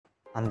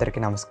అందరికీ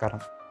నమస్కారం.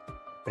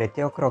 ప్రతి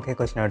ఒక్కరు ఒకే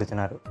క్వశ్చన్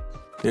అడుగుతున్నారు.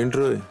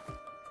 ఏంట్రో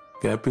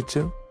గ్యాప్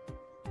ఇచ్చావు?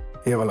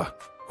 ఏవలా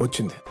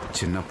వచ్చింది.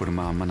 చిన్నప్పుడు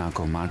మా అమ్మ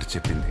నాకు మాట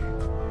చెప్పింది,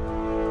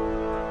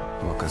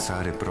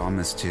 ఒకసారి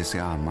ప్రామిస్ చేసి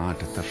ఆ మాట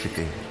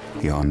తప్పితే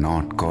you are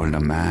not called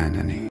a man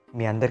అని.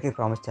 మీ అందరికీ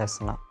ప్రామిస్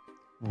చేస్తున్నా,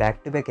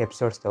 బ్యాక్ టు బ్యాక్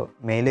ఎపిసోడ్స్తో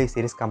మేలో ఈ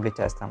సిరీస్ కంప్లీట్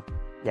చేస్తాం.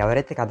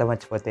 ఎవరైతే కథ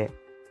మర్చిపోతే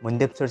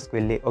ముందు ఎపిసోడ్స్కి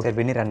వెళ్ళి ఒకసారి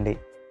విని రండి.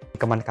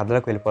 ఇక మన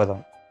కథలోకి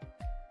వెళ్ళిపోదాం.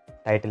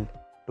 Title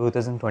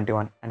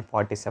 2021 and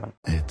 47.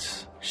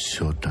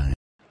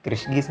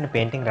 క్రిష్ గీసిన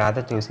పెయింటింగ్ రాధ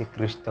చూసి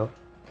క్రిష్తో,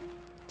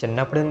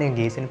 చిన్నప్పుడు నేను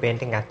గీసిన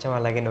పెయింటింగ్ అచ్చం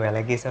అలాగే నువ్వు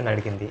ఎలా గీసావు అని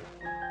అడిగింది.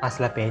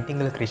 అసలు ఆ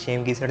పెయింటింగ్లో క్రిష్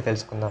ఏం గీసాడో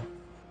తెలుసుకుందాం.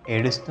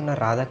 ఏడుస్తున్న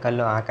రాధ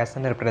కళ్ళు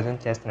ఆకాశాన్ని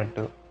రిప్రజెంట్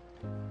చేస్తున్నట్టు,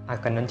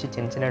 అక్కడి నుంచి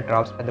చిన్న చిన్న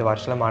డ్రాప్స్ పెద్ద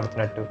వర్షంలో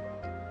మాడుతున్నట్టు,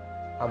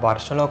 ఆ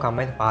వర్షంలో ఒక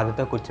అమ్మాయి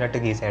పాదతో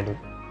కూర్చున్నట్టు గీశాడు.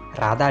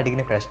 రాధ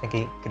అడిగిన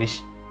ప్రశ్నకి క్రిష్,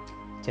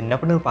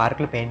 చిన్నప్పుడు నువ్వు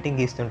పార్కులో పెయింటింగ్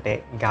గీస్తుంటే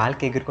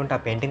గాలికి ఎగురుకుంటూ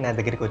ఆ పెయింటింగ్ నా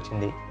దగ్గరికి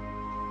వచ్చింది.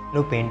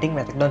 నువ్వు పెయింటింగ్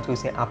వెతకడం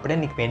చూసి అప్పుడే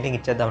నీకు పెయింటింగ్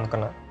ఇచ్చేద్దాం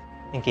అనుకున్నా.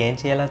 ఇంకేం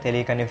చేయాలో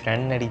తెలియక నీ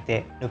ఫ్రెండ్ని అడిగితే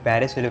నువ్వు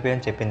ప్యారిస్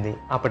వెళ్ళిపోయని చెప్పింది.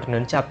 అప్పటి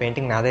నుంచి ఆ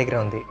పెయింటింగ్ నా దగ్గర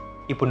ఉంది.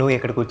 ఇప్పుడు నువ్వు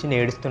ఇక్కడికి వచ్చి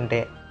ఏడుస్తుంటే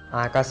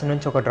ఆకాశం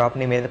నుంచి ఒక డ్రాప్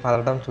నీ మీద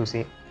పడడం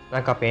చూసి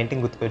నాకు ఆ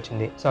పెయింటింగ్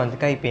గుర్తుకొచ్చింది. సో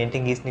అందుకే ఈ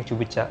పెయింటింగ్ గీసి నీకు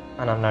చూపించా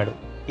అని అన్నాడు.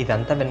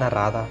 ఇదంతా విన్నా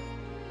రాధ,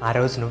 ఆ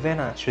రోజు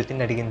నువ్వేనా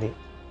శృతిని అడిగింది.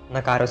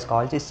 నాకు ఆ రోజు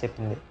కాల్ చేసి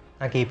చెప్పింది,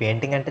 నాకు ఈ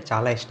పెయింటింగ్ అంటే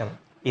చాలా ఇష్టం,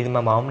 ఇది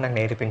మా మామ నాకు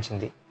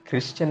నేర్పించింది.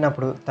 క్రిష్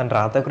చిన్నప్పుడు తన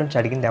రాధ గురించి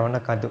అడిగింది ఎవరన్నా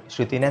కాదు,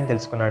 శృతిని అని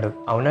తెలుసుకున్నాడు.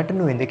 అవునట్టు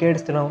నువ్వు ఎందుకు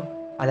ఏడుస్తున్నావు,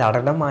 అది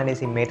అడగడం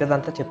మానేసి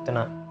మిగతాదంతా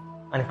చెప్తున్నా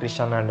అని క్రిష్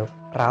అన్నాడు.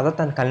 రాధ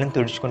తన కళ్ళని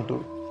తుడుచుకుంటూ,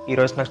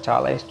 ఈరోజు నాకు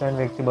చాలా ఇష్టమైన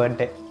వ్యక్తి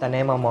బర్త్డే,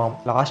 తనే మా మామ్.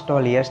 లాస్ట్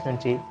 12 years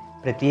నుంచి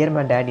ప్రతి ఇయర్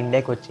మా డాడీ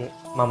ఇండియాకి వచ్చి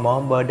మా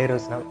మామ్ బర్త్డే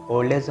రోజున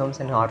ఓల్డ్ ఏజ్ హోమ్స్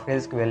అండ్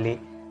ఆర్ఫనేజ్కి వెళ్ళి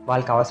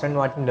వాళ్ళకి అవసరమైన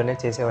వాటిని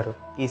డొనేట్ చేసేవారు.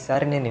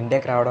 ఈసారి నేను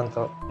ఇండియాకి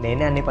రావడంతో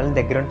నేనే అన్ని పనులు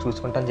దగ్గర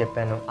చూసుకుంటాను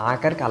చెప్పాను.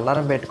 ఆఖరికి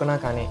అల్లారం పెట్టుకున్నా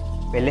కానీ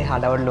వెళ్ళి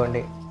హడావుడిలో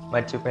ఉండి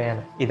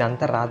మర్చిపోయాను.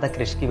 ఇదంతా రాధ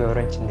క్రిష్కి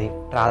వివరించింది.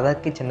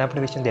 రాధాకి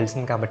చిన్నప్పటి విషయం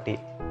తెలిసింది కాబట్టి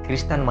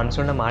క్రిష్ తన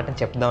మనసున్న మాటను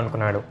చెప్దాం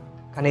అనుకున్నాడు.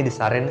 కానీ ఇది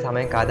సరైన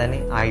సమయం కాదని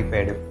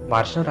ఆగిపోయాడు.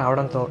 వర్షం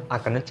రావడంతో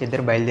అక్కడి నుంచి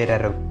ఇద్దరు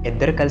బయలుదేరారు.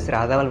 ఇద్దరు కలిసి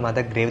రాధా వాళ్ళ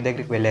మదర్ గ్రేవ్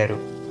దగ్గరికి వెళ్ళారు.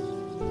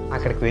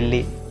 అక్కడికి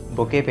వెళ్ళి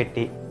బొకే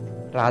పెట్టి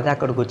రాధ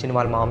అక్కడ కూర్చుని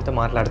వాళ్ళ మామతో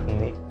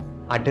మాట్లాడుతుంది.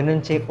 అటు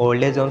నుంచి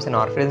ఓల్డ్ ఏజ్ హోమ్స్ అండ్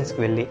ఆర్ఫనేజ్కి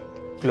వెళ్ళి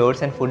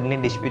క్లోత్స్ అండ్ ఫుడ్ని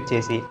డిస్ట్రిబ్యూట్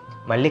చేసి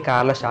మళ్ళీ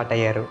కార్లో స్టార్ట్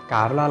అయ్యారు.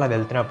 కార్లో అలా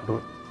వెళ్తున్నప్పుడు,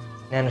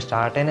 నేను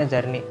స్టార్ట్ అయిన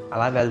జర్నీ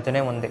అలా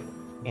వెళ్తూనే ఉంది,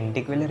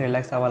 ఇంటికి వెళ్ళి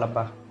రిలాక్స్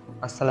అవ్వాలబ్బా,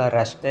 అస్సలు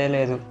రెస్టే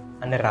లేదు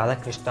అని రాధా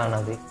క్రిష్తో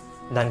అన్నది.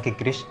 దానికి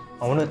క్రిష్,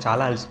 అవును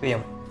చాలా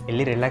అలసిపోయాం,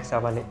 వెళ్ళి రిలాక్స్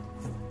అవ్వాలి.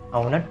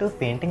 అవునట్టు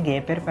పెయింటింగ్ ఏ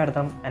పేరు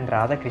పెడదాం అని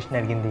రాధా క్రిష్ని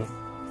అడిగింది.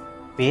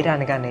 పేరు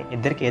అనగానే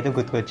ఇద్దరికి ఏదో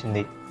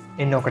గుర్తుకొచ్చింది.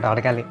 నిన్ను ఒకటి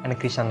అడగాలి అని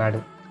క్రిష్ అన్నాడు.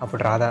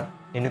 అప్పుడు రాధా,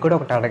 నిన్ను కూడా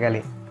ఒకటి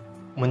అడగాలి,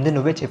 ముందు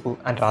నువ్వే చెప్పు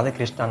అని రాధా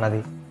క్రిష్తో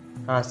అన్నది.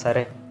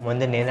 సరే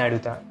ముందు నేనే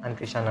అడుగుతా అని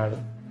క్రిష్ అన్నాడు.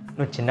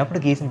 నువ్వు చిన్నప్పుడు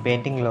గీసిన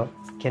పెయింటింగ్లో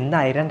కింద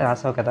ఐరన్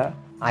రాసావు కదా,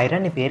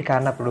 ఐరన్ నీ పేరు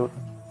కారినప్పుడు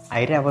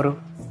ఐరా ఎవరు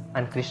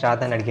అని క్రిష్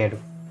రాధాని అడిగాడు.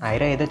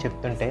 ఐరా ఏదో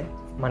చెప్తుంటే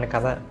మన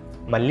కథ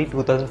మళ్ళీ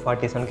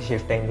 2047కి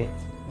షిఫ్ట్ అయింది.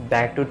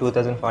 Back to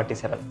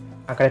 2047.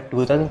 అక్కడ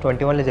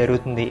 2021లో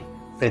జరుగుతుంది.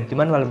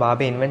 ప్రద్యుమన్ వాళ్ళ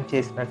బాబాయ్ ఇన్వెంట్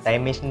చేసిన టైం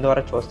మెషిన్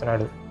ద్వారా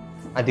చూస్తున్నాడు.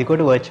 అది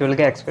కూడా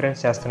వర్చువల్గా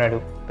ఎక్స్పీరియన్స్ చేస్తున్నాడు.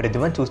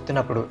 ప్రద్యుమన్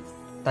చూస్తున్నప్పుడు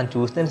తను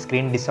చూస్తున్న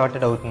స్క్రీన్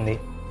డిసార్టెడ్ అవుతుంది.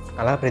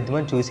 అలా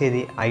ప్రద్యుమన్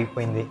చూసేది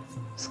ఆగిపోయింది.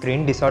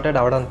 స్క్రీన్ డిసార్టెడ్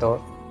అవడంతో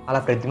అలా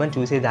ప్రద్యుమన్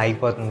చూసేది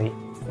ఆగిపోతుంది.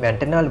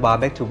 వెంటనే వాళ్ళ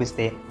బాబాయ్కి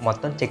చూపిస్తే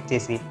మొత్తం చెక్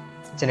చేసి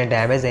చిన్న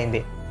డ్యామేజ్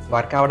అయింది,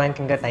 వర్క్ అవ్వడానికి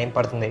ఇంకా టైం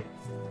పడుతుంది,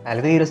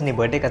 అలాగే ఈరోజు నీ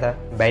బర్త్డే కదా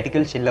బయటికి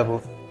వెళ్ళి చిల్ అవ్వు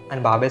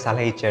అని బాబాయ్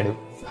సలహా ఇచ్చాడు.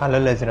 Hello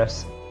listeners,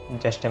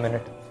 just a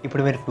minute.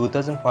 ఇప్పుడు మీరు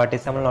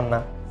 2047లో ఉన్న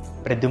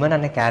ప్రద్యుమన్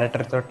అనే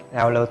క్యారెక్టర్తో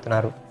ట్రావెల్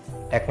అవుతున్నారు.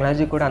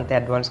 టెక్నాలజీ కూడా అంతే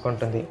అడ్వాన్స్గా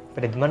ఉంటుంది.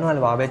 ప్రద్యుమన్ వాళ్ళ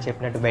బాబాయ్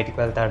చెప్పినట్టు బయటికి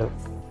వెళ్తాడు.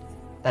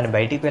 తను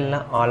బయటికి వెళ్ళిన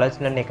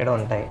ఆలోచనలన్నీ ఇక్కడ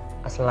ఉంటాయి.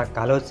 అసలు నాకు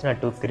కల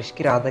వచ్చినట్టు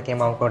క్రిష్కి రాధకి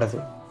ఏమవ్వకూడదు,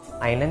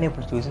 అయినా నేను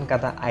ఇప్పుడు చూసిన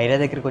కథ ఐరా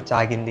దగ్గరికి వచ్చి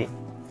ఆగింది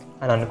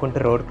అని అనుకుంటూ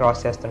రోడ్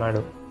క్రాస్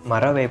చేస్తున్నాడు.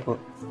 మరోవైపు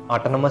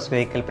ఆటోనమస్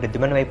వెహికల్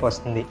ప్రద్యుమన్ వైపు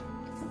వస్తుంది.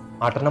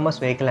 ఆటోనమస్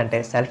వెహికల్ అంటే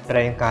self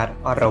driving car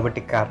are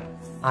robotic car.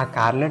 ఆ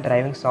కార్లో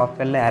డ్రైవింగ్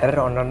సాఫ్ట్వేర్లో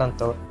ఎర్రర్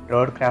ఉండడంతో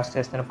రోడ్ క్రాస్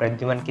చేస్తున్న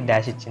ప్రద్యుమన్కి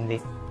డాష్ ఇచ్చింది.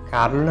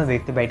 కార్లో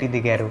వ్యక్తి బయటికి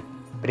దిగారు.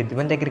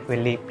 ప్రద్యుమన్ దగ్గరికి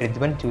వెళ్ళి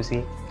ప్రద్యుమన్ చూసి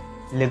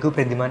లెగు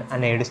ప్రద్యుమన్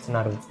అని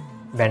ఏడుస్తున్నారు.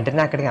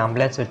 వెంటనే అక్కడికి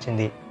అంబులెన్స్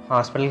వచ్చింది.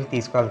 హాస్పిటల్కి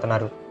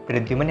తీసుకువెళ్తున్నారు.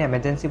 ప్రద్యుమన్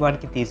ఎమర్జెన్సీ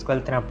వార్డుకి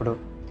తీసుకువెళ్తున్నప్పుడు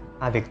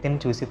ఆ వ్యక్తిని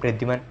చూసి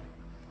ప్రద్యుమన్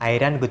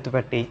ఐరాని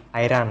గుర్తుపట్టి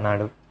ఐరా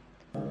అన్నాడు.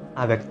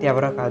 ఆ వ్యక్తి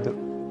ఎవరో కాదు,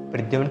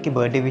 ప్రద్యుమన్కి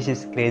బర్త్డే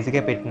విషెస్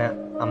క్రేజీగా పెట్టిన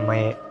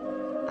అమ్మాయే.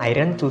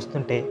 ఐరాని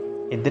చూస్తుంటే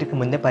ఇద్దరికి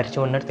ముందే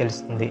పరిచయం ఉన్నట్టు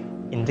తెలుస్తుంది.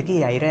 ఇందుకీ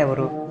ఐరా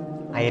ఎవరు,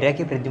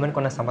 ఐరాకి ప్రద్యుమన్కి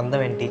ఉన్న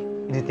సంబంధం ఏంటి,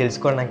 ఇది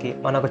తెలుసుకోవడానికి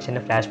మనం ఒక చిన్న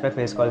ఫ్లాష్ బ్యాక్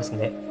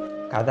వేసుకోవాల్సిందే.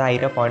 కథ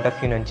ఐరా పాయింట్ ఆఫ్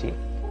వ్యూ నుంచి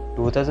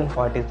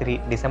 2043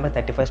 December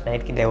 31st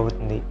నైట్కి డే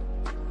అవుతుంది.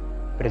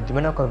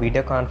 ప్రద్యుమన్ ఒక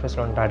వీడియో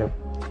కాన్ఫరెన్స్లో ఉంటాడు.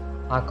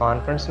 ఆ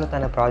కాన్ఫరెన్స్లో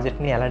తన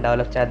ప్రాజెక్ట్ని ఎలా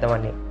డెవలప్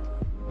చేద్దామని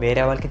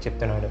వేరే వాళ్ళకి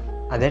చెప్తున్నాడు.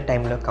 అదే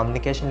టైంలో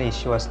కమ్యూనికేషన్లో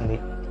ఇష్యూ వస్తుంది.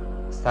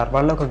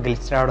 సర్వర్లో ఒక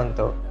గ్లిచ్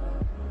రావడంతో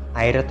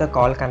ఐరాతో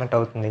కాల్ కనెక్ట్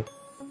అవుతుంది.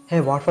 Hey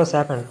what was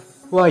happened,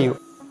 who are you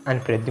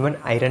అని ప్రద్యుమన్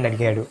ఐరాని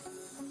అడిగాడు.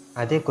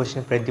 అదే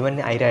క్వశ్చన్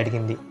ప్రద్యుమన్ని ఐరా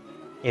అడిగింది.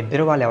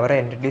 ఇద్దరు వాళ్ళు ఎవరో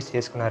ఇంట్రడ్యూస్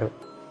చేసుకున్నారు.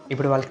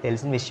 ఇప్పుడు వాళ్ళకి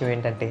తెలిసిన విషయం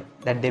ఏంటంటే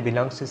that they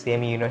belongs to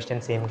same university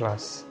and same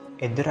class.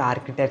 ఇద్దరు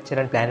ఆర్కిటెక్చర్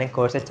అండ్ ప్లానింగ్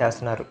కోర్సెస్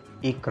చేస్తున్నారు.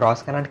 ఈ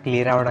క్రాస్ కనెక్ట్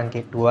క్లియర్ అవ్వడానికి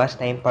 2 hours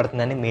టైం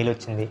పడుతుందని మెయిల్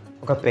వచ్చింది.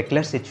 ఒక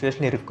పెక్యులర్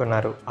సిచ్యువేషన్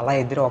ఇరుక్కున్నారు. అలా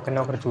ఇద్దరు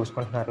ఒకరినొకరు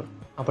చూసుకుంటున్నారు.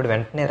 అప్పుడు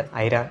వెంటనే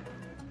ఐరా,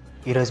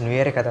 ఈరోజు న్యూ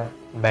ఇయర్ కదా,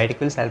 బయటికి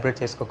వెళ్ళి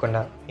సెలబ్రేట్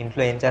చేసుకోకుండా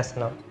ఇంట్లో ఏం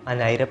చేస్తున్నావు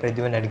అని ఐరా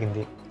ప్రద్యుమన్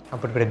అడిగింది.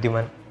 అప్పుడు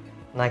ప్రద్యుమన్,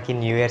 నాకు ఈ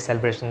న్యూ ఇయర్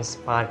సెలబ్రేషన్స్,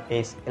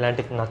 పార్టీస్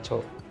ఇలాంటివి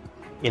నచ్చవు.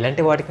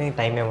 ఇలాంటి వాటికి నేను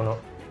టైం ఏమను.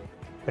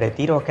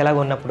 ప్రతిరూ ఒకేలాగా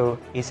ఉన్నప్పుడు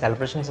ఈ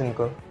సెలబ్రేషన్స్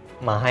ఇంకో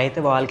మహా అయితే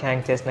వాళ్ళకి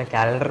హ్యాంగ్ చేసిన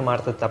క్యాలెండర్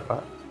మారుతుంది తప్ప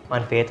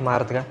మన ఫేత్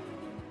మారదుగా.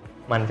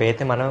 మన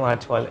ఫేత్ మనమే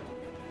మార్చుకోవాలి.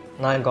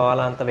 నా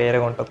గోల అంతా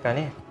వేరేగా ఉంటుంది.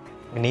 కానీ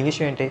నీ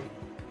విషయం ఏంటి?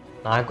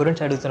 నా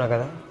గురించి అడుగుతున్నావు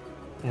కదా,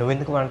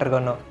 నువ్వెందుకు ఒంటరిగా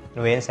ఉన్నావు?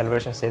 నువ్వేం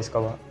సెలబ్రేషన్స్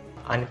చేసుకోవా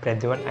అని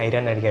ప్రద్యుమన్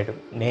ఐరాని అడిగాడు.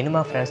 నేను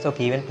మా ఫ్రెండ్స్తో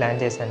ఒక ఈవెంట్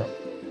ప్లాన్ చేశాను,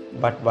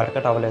 బట్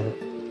వర్కౌట్ అవ్వలేదు.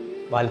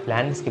 వాళ్ళు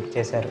ప్లాన్ని స్కిప్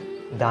చేశారు.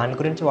 దాని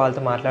గురించి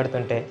వాళ్ళతో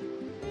మాట్లాడుతుంటే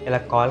ఇలా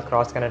కాల్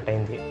క్రాస్ కనెక్ట్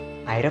అయింది.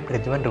 ఐరా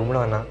ప్రద్యుమన్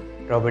రూమ్లో ఉన్న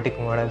robotic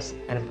models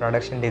and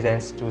production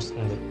designs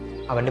చూస్తుంది.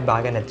 అవన్నీ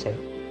బాగా నచ్చాయి.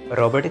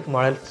 రోబోటిక్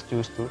మోడల్స్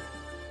చూస్తూ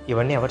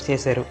ఇవన్నీ ఎవరు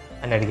చేశారు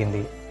అని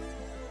అడిగింది.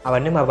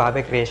 అవన్నీ మా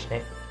బాబాయ్ క్రియేషనే,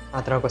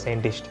 అతను ఒక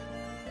సైంటిస్ట్.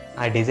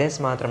 ఆ డిజైన్స్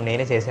మాత్రం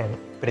నేనే చేశాను.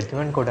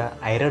 ప్రద్యుమన్ కూడా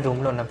ఐరా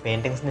రూమ్లో ఉన్న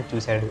పెయింటింగ్స్ని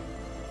చూశాడు.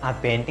 ఆ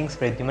పెయింటింగ్స్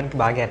ప్రద్యుమన్కి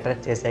బాగా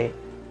అట్రాక్ట్ చేశాయి.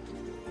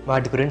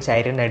 వాటి గురించి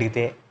ఐరాని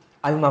అడిగితే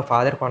అవి మా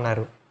ఫాదర్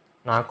కొన్నారు,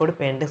 నాకు కూడా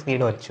పెయింటింగ్స్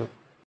గీయడం వచ్చు.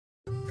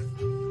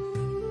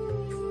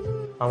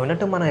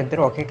 అవునట్టు మన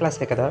ఇద్దరు ఒకే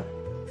క్లాసే కదా,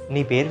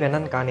 నీ పేరు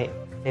విన్నాను కానీ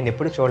నేను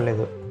ఎప్పుడు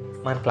చూడలేదు.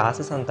 మన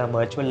క్లాసెస్ అంతా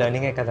వర్చువల్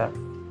లెర్నింగే కదా,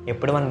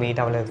 ఎప్పుడు మనం మీట్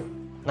అవ్వలేదు.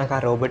 నాకు ఆ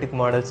రోబోటిక్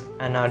మోడల్స్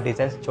అండ్ ఆ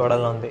డిజైన్స్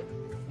చూడాలని ఉంది.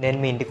 నేను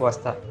మీ ఇంటికి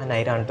వస్తా అని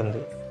ఐరా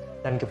అంటుంది.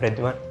 దానికి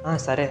ప్రద్యుమన్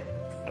సరే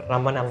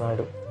రమ్మని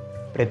అన్నాడు.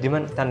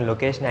 ప్రద్యుమన్ తన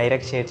లొకేషన్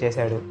ఐరాకి షేర్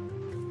చేశాడు.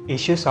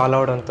 ఇష్యూ సాల్వ్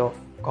అవడంతో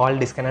కాల్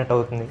డిస్కనెక్ట్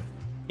అవుతుంది.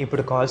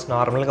 ఇప్పుడు కాల్స్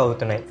నార్మల్గా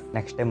అవుతున్నాయి.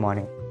 నెక్స్ట్ డే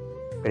మార్నింగ్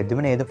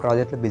ప్రద్యుమన్ ఏదో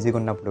ప్రాజెక్ట్లో బిజీగా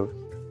ఉన్నప్పుడు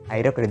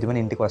ఐరా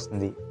ప్రద్యుమన్ ఇంటికి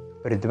వస్తుంది.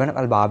 ప్రద్యుమన్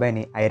వాళ్ళ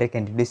బాబాయ్ని ఐరాకి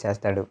ఇంట్రడ్యూస్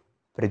చేస్తాడు.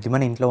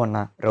 ప్రద్యుమన్ ఇంట్లో ఉన్న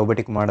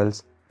robotic models,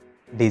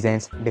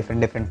 designs,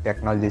 different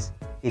technologies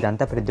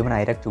ఇదంతా ప్రద్యుమన్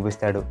ఐరాకి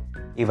చూపిస్తాడు.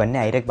 ఇవన్నీ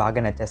ఐరాకి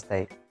బాగా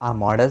నచ్చేస్తాయి. ఆ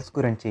మోడల్స్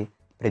గురించి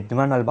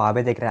ప్రద్యుమన్ వాళ్ళ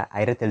బాబాయ్ దగ్గర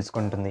ఐరా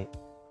తెలుసుకుంటుంది.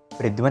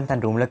 ప్రద్యుమన్ తన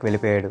రూమ్లోకి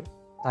వెళ్ళిపోయాడు.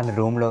 తన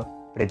రూమ్లో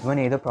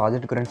ప్రద్యుమన్ ఏదో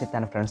ప్రాజెక్ట్ గురించి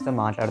తన ఫ్రెండ్స్తో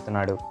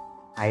మాట్లాడుతున్నాడు.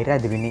 ఐరా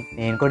అది విని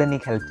నేను కూడా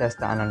నీకు హెల్ప్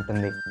చేస్తా అని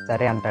అంటుంది.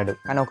 సరే అంటాడు.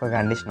 కానీ ఒక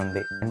కండిషన్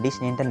ఉంది.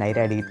 కండిషన్ ఏంటని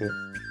ఐరా అడిగితే,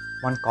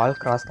 మన కాల్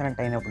క్రాస్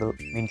కనెక్ట్ అయినప్పుడు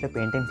మీ ఇంట్లో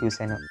పెయింటింగ్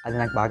చూశాను, అది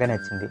నాకు బాగా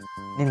నచ్చింది.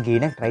 నేను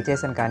గీయడానికి ట్రై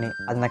చేశాను కానీ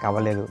అది నాకు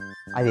అవ్వలేదు.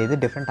 అది ఏదో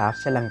డిఫరెంట్ ఆర్ట్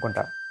స్టైల్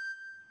అనుకుంటా.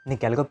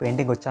 నీకు ఎలాగో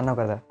పెయింటింగ్ వచ్చన్నావు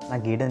కదా,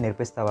 నాకు గీయడం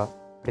నేర్పిస్తావా?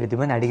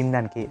 ప్రద్యుమన్ అడిగిన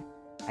దానికి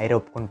ఐరా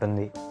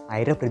ఒప్పుకుంటుంది.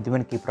 ఐరా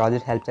ప్రద్యుమన్కి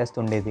ప్రాజెక్ట్ హెల్ప్ చేస్తూ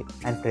ఉండేది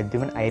అండ్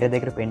ప్రద్యుమన్ ఐరా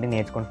దగ్గర పెయింటింగ్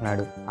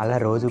నేర్చుకుంటున్నాడు. అలా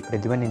రోజు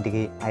ప్రద్యుమన్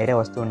ఇంటికి ఐరా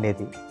వస్తూ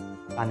ఉండేది.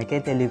 తనకే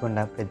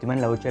తెలియకుండా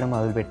ప్రద్యుమన్ లవ్ చేయడం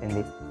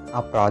మొదలుపెట్టింది.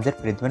 ఆ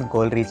ప్రాజెక్ట్ ప్రద్యుమన్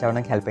గోల్ రీచ్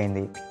అవ్వడానికి హెల్ప్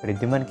అయింది.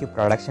 ప్రద్యుమన్కి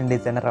ప్రొడక్షన్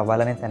డిజైనర్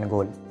అవ్వాలనే తన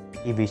గోల్.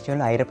 ఈ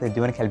విషయంలో ఐరా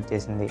ప్రద్యుమన్కి హెల్ప్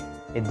చేసింది.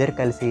 ఇద్దరు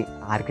కలిసి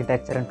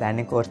ఆర్కిటెక్చర్ అండ్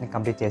ప్లానింగ్ కోర్స్ని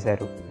కంప్లీట్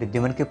చేశారు.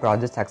 ప్రద్యుమన్కి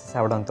ప్రాజెక్ట్ సక్సెస్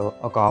అవ్వడంతో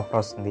ఒక ఆఫర్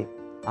వస్తుంది.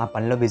 ఆ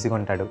పనిలో బిజీగా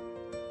ఉంటాడు.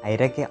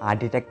 ఐరాకి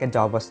ఆర్కిటెక్ట్గా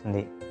జాబ్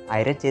వస్తుంది.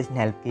 ఐరా చేసిన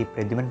హెల్ప్కి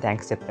ప్రద్యుమన్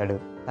థ్యాంక్స్ చెప్తాడు.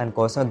 తన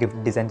కోసం గిఫ్ట్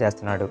డిజైన్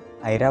చేస్తున్నాడు.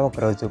 ఐరా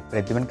ఒకరోజు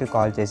ప్రద్యుమన్కి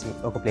కాల్ చేసి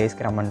ఒక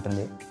ప్లేస్కి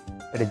రమ్మంటుంది.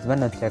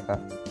 ప్రద్యుమన్ వచ్చాక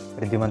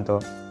ప్రద్యుమన్తో,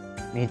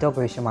 నీతో ఒక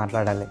విషయం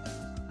మాట్లాడాలి.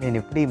 నేను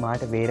ఎప్పుడు ఈ మాట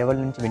వేరే వాళ్ళ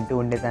నుంచి వింటూ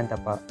ఉండేదాన్ని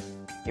తప్ప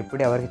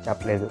ఎప్పుడు ఎవరికి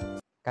చెప్పలేదు.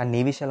 కానీ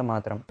నీ విషయాలు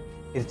మాత్రం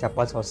ఇది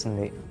చెప్పాల్సి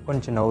వస్తుంది.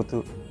 కొంచెం నవ్వుతూ,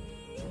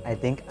 I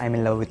think I'm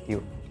in love with you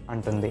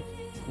అంటుంది.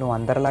 నువ్వు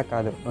అందరిలా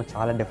కాదు, నువ్వు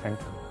చాలా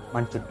డిఫరెంట్.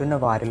 మన చుట్టూ ఉన్న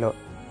వారిలో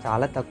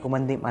చాలా తక్కువ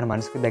మంది మన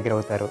మనసుకు దగ్గర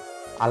అవుతారు.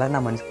 అలా నా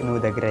మనసుకి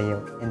నువ్వు దగ్గర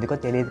అయ్యావు. ఎందుకో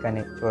తెలియదు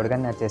కానీ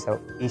చూడగానే నచ్చేసావు.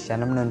 ఈ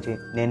క్షణం నుంచి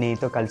నేను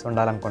నీతో కలిసి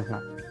ఉండాలనుకుంటున్నా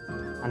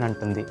అని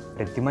అంటుంది.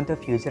 ప్రద్యుమన్తో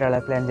ఫ్యూచర్ ఎలా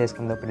ప్లాన్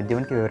చేసుకుందో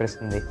ప్రద్యుమన్కి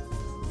వివరిస్తుంది.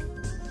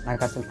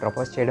 నాకు అసలు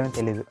ప్రపోజ్ చేయడం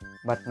తెలీదు,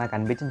 బట్ నాకు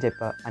అనిపించింది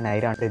చెప్పా అని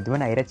ఐరా.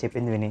 ప్రద్యుమన్ ఐరా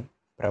చెప్పింది విని,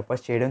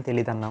 ప్రపోజ్ చేయడం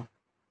తెలియదు అన్నావు,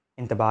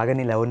 ఇంత బాగా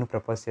నీ లవ్ని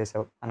ప్రపోజ్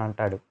చేసావు అని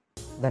అంటాడు.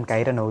 దానికి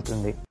ఐరా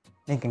నవ్వుతుంది.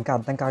 నీకు ఇంకా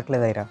అర్థం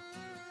కావట్లేదు ఐరా,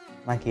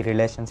 నాకు ఈ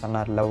రిలేషన్స్ అన్న,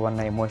 లవ్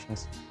అన్న,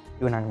 ఎమోషన్స్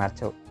ఇవి నాకు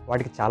నచ్చవు.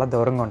 వాటికి చాలా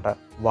దూరంగా ఉంటా.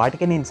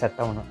 వాటికే నేను సెట్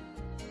అవ్వను.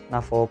 నా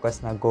ఫోకస్,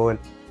 నా గోల్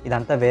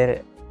ఇదంతా వేరే.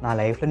 నా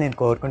లైఫ్లో నేను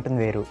కోరుకుంటుంది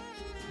వేరు,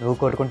 నువ్వు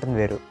కోరుకుంటుంది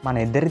వేరు. మన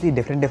ఇద్దరిది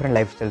డిఫరెంట్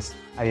లైఫ్ స్టైల్స్.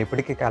 అవి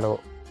ఎప్పటికీ కలవు.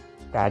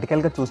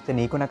 ప్రాక్టికల్గా చూస్తే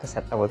నీకు నాకు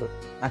సెట్ అవ్వదు.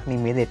 నాకు నీ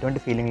మీద ఎటువంటి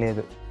ఫీలింగ్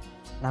లేదు.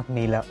 నాకు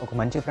నీలా ఒక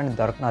మంచి ఫ్రెండ్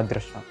దొరకన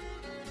అదృష్టం.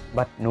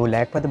 బట్ నువ్వు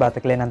లేకపోతే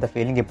బతకలేనంత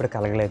ఫీలింగ్ ఎప్పుడు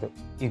కలగలేదు.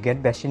 You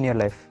get best in your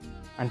life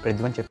అని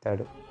ప్రద్యుమన్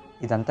చెప్తాడు.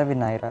 ఇదంతా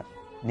విన్నాయిరా,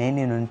 నేను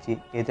నీ నుంచి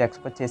ఏదో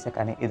ఎక్స్పెక్ట్ చేశా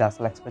కానీ ఇది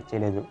అసలు ఎక్స్పెక్ట్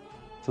చేయలేదు.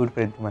 చూడు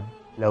ప్రద్యుమన్,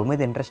 లవ్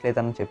మీద ఇంట్రెస్ట్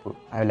లేదని చెప్పు,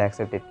 I will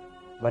accept it.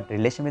 But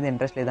relation మీద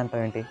ఇంట్రెస్ట్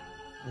లేదంటావు ఏంటి?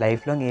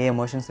 లైఫ్లో ఏ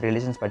ఎమోషన్స్,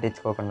 రిలేషన్స్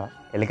పట్టించుకోకుండా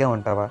ఎలాగే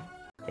ఉంటావా?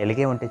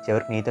 ఎలాగే ఉంటే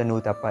చివరికి నీతో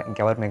నువ్వు తప్ప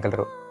ఇంకెవరు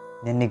మిగలరు.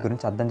 నేను నీ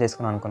గురించి అర్థం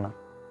చేసుకున్నాను అనుకున్నా,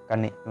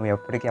 కానీ నువ్వు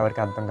ఎప్పటికీ ఎవరికి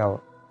అర్థం కావు.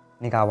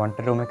 నీకు ఆ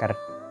ఒంటరి రూమే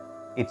కరెక్ట్.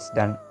 ఇట్స్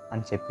డన్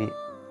అని చెప్పి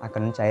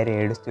అక్కడ నుంచి ఐరా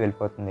ఏడుస్తూ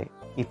వెళ్ళిపోతుంది.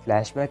 ఈ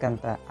ఫ్లాష్ బ్యాక్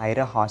అంతా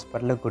ఐరా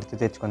హాస్పిటల్లో గుర్తు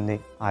తెచ్చుకుంది.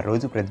 ఆ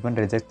రోజు ప్రద్యుమన్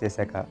రిజెక్ట్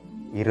చేశాక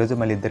ఈరోజు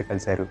మళ్ళీ ఇద్దరు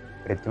కలిశారు.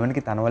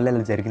 ప్రద్యుమన్కి తన వల్ల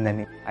ఇలా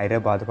జరిగిందని ఐరా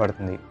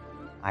బాధపడుతుంది.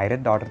 ఐరా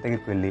డాక్టర్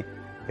దగ్గరికి వెళ్ళి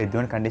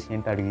పెద్దవని కండిషన్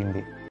ఏంటో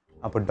అడిగింది.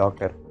 అప్పుడు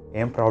డాక్టర్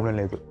ఏం ప్రాబ్లం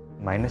లేదు,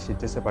 మైనస్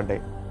స్టిచెస్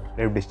పడ్డాయి,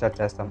 రేపు డిశ్చార్జ్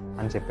చేస్తాం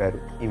అని చెప్పారు.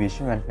 ఈ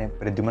విషయం వెంటనే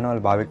ప్రద్యుమన్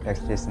వాళ్ళ బాబాయ్కి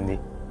టెక్స్ట్ చేసింది.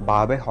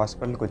 బాబాయ్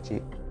హాస్పిటల్కి వచ్చి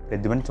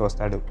ప్రద్యుమన్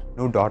చూస్తాడు.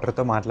 నువ్వు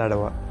డాక్టర్తో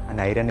మాట్లాడవా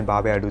అని ఐరాని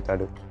బాబాయ్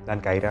అడుగుతాడు.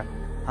 దానికి ఐరా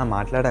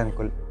మాట్లాడా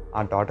అంకుల్,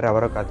 ఆ డాక్టర్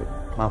ఎవరో కాదు,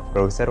 మా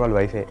ప్రొఫెసర్ వాళ్ళ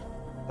వైఫే,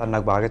 తను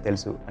నాకు బాగా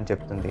తెలుసు అని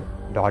చెప్తుంది.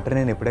 డాక్టర్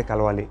నేను ఇప్పుడే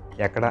కలవాలి,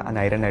 ఎక్కడ అని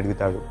ఐరాని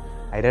అడుగుతాడు.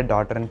 ఐరా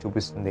డాక్టర్ని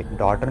చూపిస్తుంది.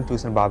 డాక్టర్ని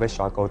చూసిన బాబాయ్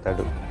షాక్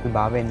అవుతాడు. ఈ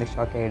బాబాయ్ ఎందుకు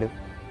షాక్ అయ్యాడు?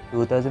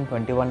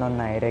 2021లో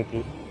ఉన్న ఐరాకి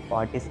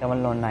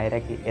 47లో ఉన్న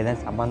ఐరాకి ఏదైనా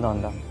సంబంధం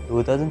ఉందా?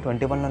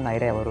 2021లో ఉన్న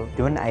ఐరా ఎవరు?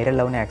 ఇవన్నీ ఐరా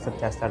లవ్ని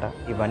యాక్సెప్ట్ చేస్తాడా?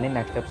 ఇవన్నీ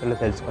నెక్స్ట్ ఎపిసోడ్లో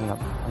తెలుసుకుందాం.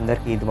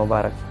 అందరికీ ఈద్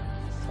ముబారక్.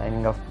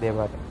 సైనింగ్ ఆఫ్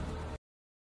దేవాలయం.